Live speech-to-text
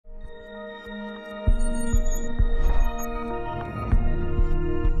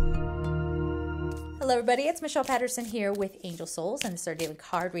Hello everybody, it's Michelle Patterson here with Angel Souls, and this is our daily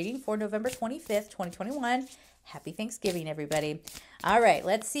card reading for November 25th, 2021. Happy Thanksgiving, everybody. All right,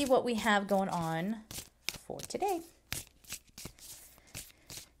 let's see what we have going on for today.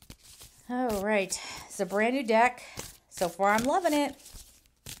 All right, it's a brand new deck. So far, I'm loving it.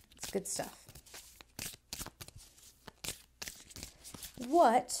 It's good stuff.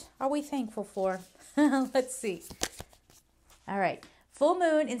 What are we thankful for? Let's see. All right. Full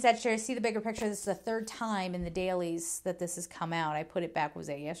moon in Sagittarius. See the bigger picture. This is the third time in the dailies that this has come out. I put it back, was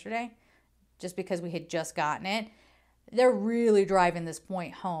it yesterday? Just because we had just gotten it. They're really driving this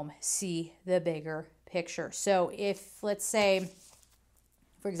point home. See the bigger picture. So if, let's say,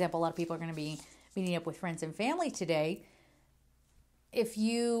 for example, a lot of people are going to be meeting up with friends and family today. If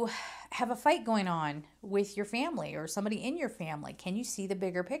you have a fight going on with your family or somebody in your family, can you see the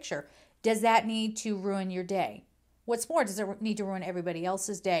bigger picture? Does that need to ruin your day? What's more, does it need to ruin everybody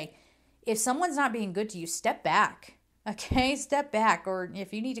else's day? If someone's not being good to you, step back, okay? Step back. Or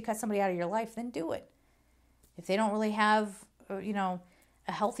if you need to cut somebody out of your life, then do it. If they don't really have, a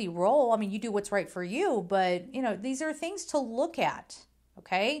healthy role, I mean, you do what's right for you, but, these are things to look at,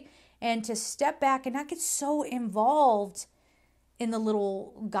 okay? And to step back and not get so involved in the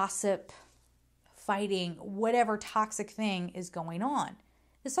little gossip, fighting, whatever toxic thing is going on.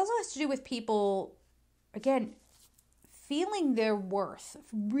 This also has to do with people, again, feeling their worth,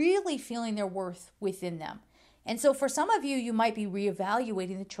 really feeling their worth within them. And so for some of you, you might be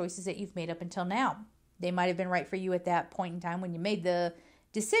reevaluating the choices that you've made up until now. They might have been right for you at that point in time when you made the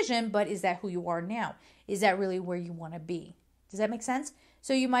decision, but is that who you are now? Is that really where you want to be? Does that make sense?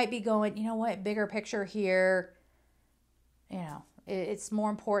 So you might be going, you know what, bigger picture here, it's more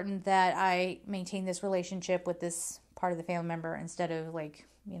important that I maintain this relationship with this part of the family member instead of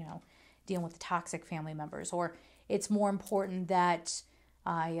dealing with the toxic family members. Or it's more important that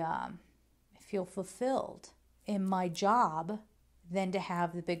I feel fulfilled in my job than to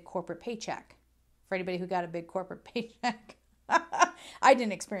have the big corporate paycheck. For anybody who got a big corporate paycheck, I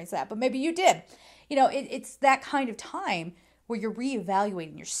didn't experience that, but maybe you did. It's that kind of time where you're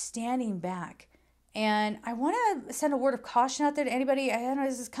reevaluating, you're standing back. And I want to send a word of caution out there to anybody. I don't know,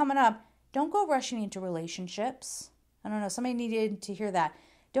 this is coming up. Don't go rushing into relationships. I don't know, somebody needed to hear that.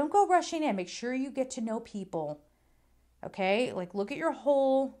 Don't go rushing in. Make sure you get to know people. Okay? Look at your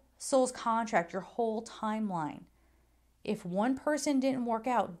whole soul's contract, your whole timeline. If one person didn't work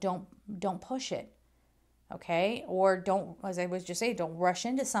out, don't push it. Okay? Or don't, as I was just saying, don't rush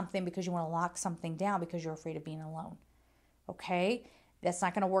into something because you want to lock something down because you're afraid of being alone. Okay? That's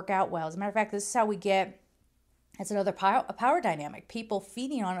not going to work out well. As a matter of fact, this is how we get, it's another power dynamic. People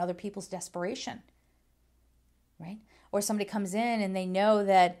feeding on other people's desperation. Right? Or somebody comes in and they know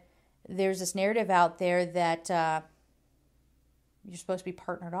that there's this narrative out there that you're supposed to be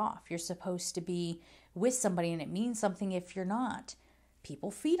partnered off. You're supposed to be with somebody and it means something if you're not. People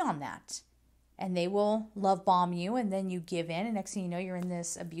feed on that. And they will love bomb you and then you give in. And next thing you know, you're in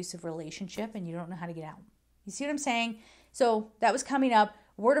this abusive relationship and you don't know how to get out. You see what I'm saying? So that was coming up.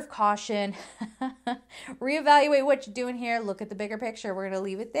 Word of caution. Reevaluate what you're doing here. Look at the bigger picture. We're going to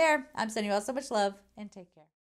leave it there. I'm sending you all so much love and take care.